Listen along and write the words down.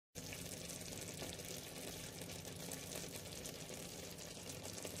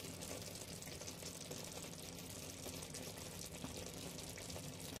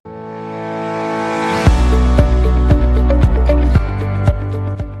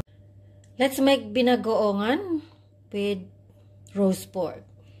Let's make binagoongan with roast pork.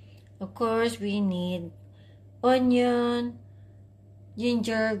 Of course, we need onion,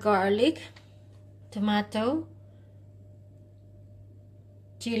 ginger, garlic, tomato,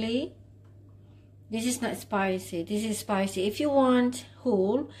 chili. This is not spicy. This is spicy. If you want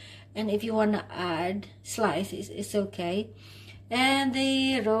whole, and if you want to add slices, it's okay. And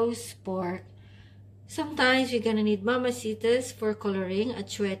the roast pork. Sometimes you're gonna need mamacitas for coloring,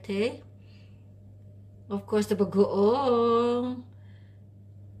 achuete. Of course, the bagoong.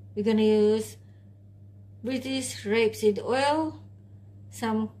 We're gonna use British rapeseed oil,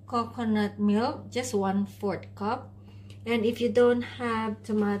 some coconut milk, just 1/4 cup. And if you don't have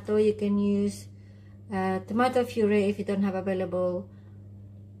tomato, you can use tomato puree if you don't have available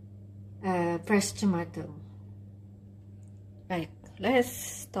fresh tomato. Right, let's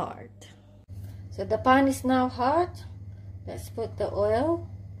start. So the pan is now hot. Let's put the oil,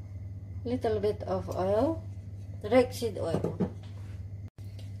 little bit of oil, rapeseed oil,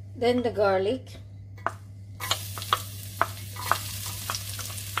 then the garlic,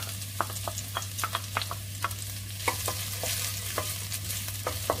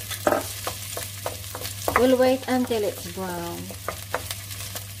 we'll wait until it's brown.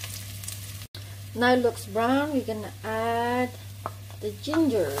 Now it looks brown. We're gonna add the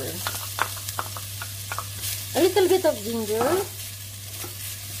ginger, a little bit of ginger,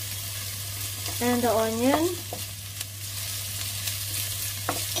 and the onion.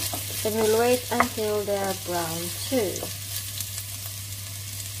 Then we'll wait until they're brown too.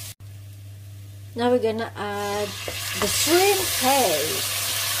 Now we're gonna add the shrimp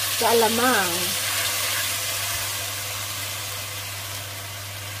paste, the alamang.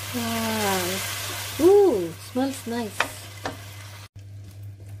 Wow. Ooh, smells nice.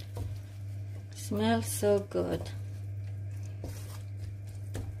 Smells so good.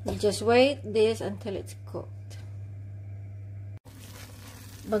 You just wait this until it's cooked.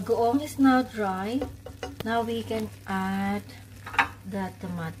 Bagoong is now dry. Now we can add the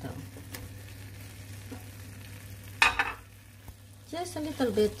tomato. Just a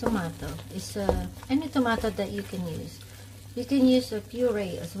little bit tomato. It's any tomato that you can use. You can use a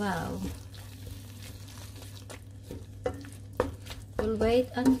puree as well. We'll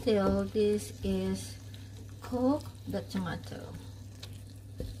wait until this is cooked, the tomato.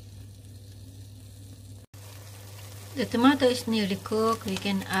 The tomato is nearly cooked. We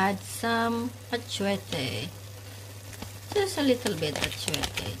can add some achuete. Just a little bit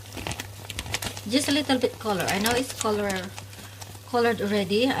achuete. Just a little bit color. I know it's colored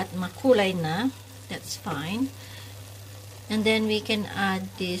already at makulay na. That's fine. And then we can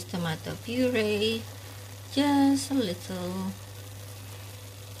add this tomato puree. Just a little.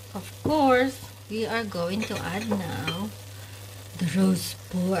 Of course, we are going to add now the roast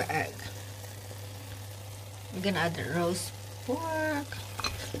pork. We're gonna add the roast pork.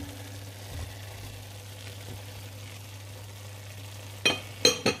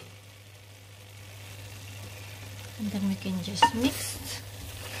 And then we can just mix.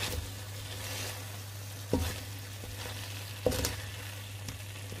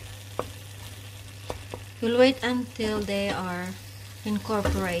 We'll wait until they are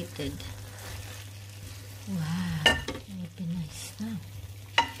incorporated. Wow, it would be nice now.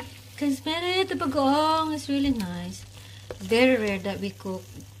 Because the bagoong is really nice. Very rare that we cook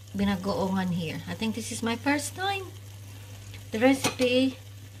binagoongan here. I think this is my first time. The recipe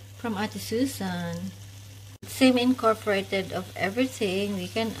from Ate Susan. Same incorporated of everything. We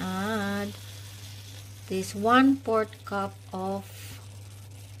can add this 1/4 cup of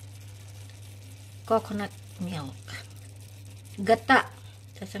coconut milk. Gata.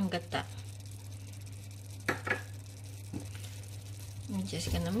 That's ang gata. I'm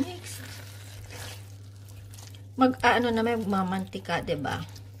just gonna mix. Ano na may magmamantika, diba?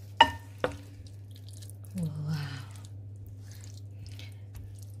 Wow.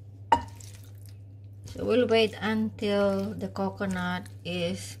 So we'll wait until the coconut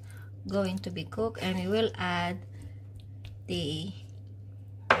is going to be cooked, and we will add the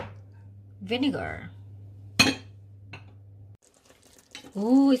vinegar.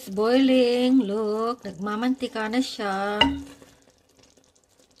 Oh, it's boiling. Look, nagmamantika na siya.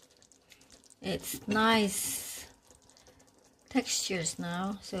 It's nice textures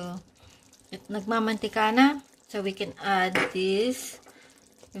now. So, nagmamantika na. So, we can add this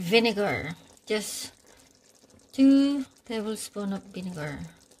vinegar. Just 2 tablespoons of vinegar.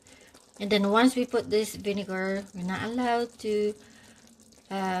 And then once we put this vinegar, we're not allowed to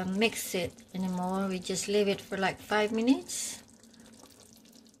mix it anymore. We just leave it for like 5 minutes.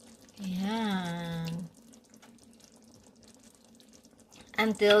 Yeah.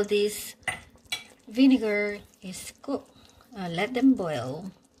 Until this vinegar is cooked. Let them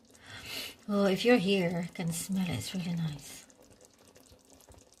boil. Oh, if you're here, you can smell it. It's really nice.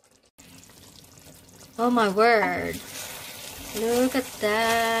 Oh my word. Look at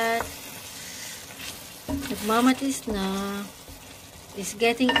that. Nagmamatis na. It's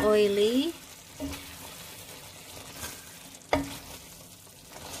getting oily.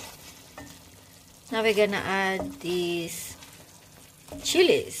 Now we're gonna add these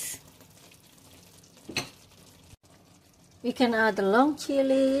chilies. We can add the long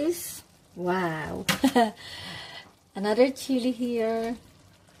chilies. Wow. Another chili here.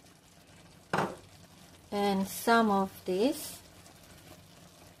 And some of this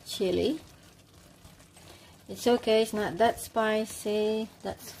chili. It's okay, it's not that spicy.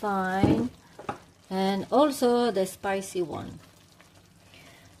 That's fine. And also the spicy one.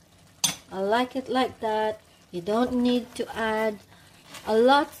 I like it like that. You don't need to add a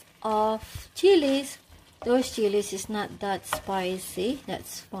lot of chilies. Those chilies is not that spicy.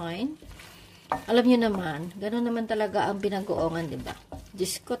 That's fine. Alam nyo naman, gano'n naman talaga ang binagoongan, diba?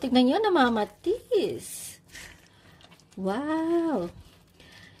 Diyos ko, tignan nyo, namamatis. Wow!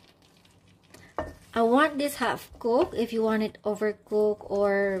 I want this half cooked. If you want it overcooked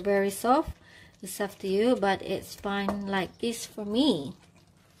or very soft, it's up to you, but it's fine like this for me.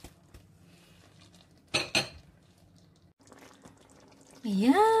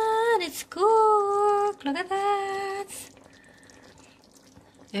 Yeah, it's cooked. Look at that.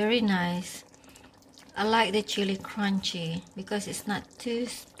 Very nice. I like the chili crunchy because it's not too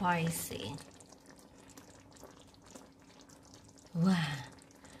spicy. Wow.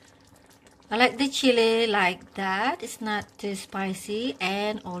 I like the chili like that. It's not too spicy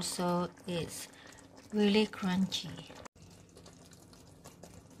and also it's really crunchy.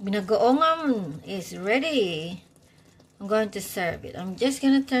 Binagoongan is ready. I'm going to serve it. I'm just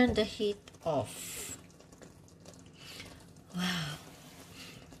going to turn the heat off. Wow.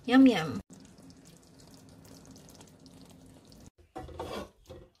 Yum yum.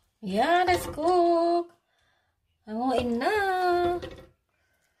 Yeah, let's cook. Hanguin na.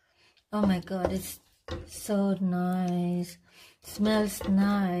 Oh my god, it's so nice. Smells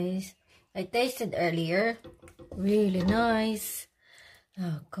nice. I tasted earlier. Really nice.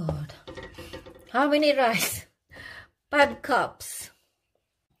 Oh god. How many rice? 5 cups.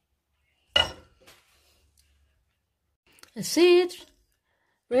 That's it.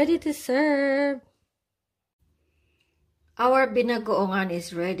 Ready to serve. Our binagoongan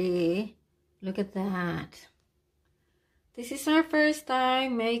is ready. Look at that. This is our first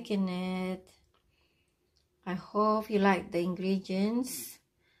time making it. I hope you like the ingredients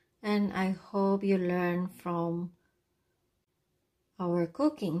and I hope you learn from our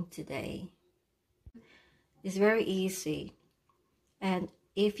cooking today. It's very easy. And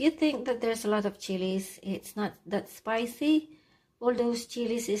if you think that there's a lot of chilies, it's not that spicy. All those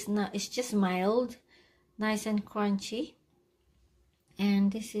chilies it's just mild, nice and crunchy.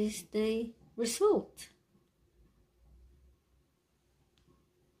 And this is the result.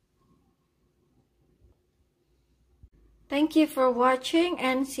 Thank you for watching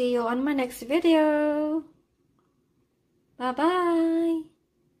and see you on my next video. Bye-bye.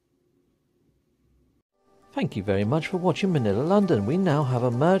 Thank you very much for watching Manila London. We now have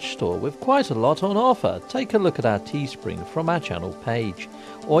a merch store with quite a lot on offer. Take a look at our Teespring from our channel page.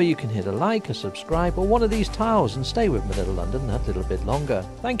 Or you can hit a like, a subscribe or one of these tiles and stay with Manila London that little bit longer.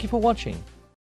 Thank you for watching.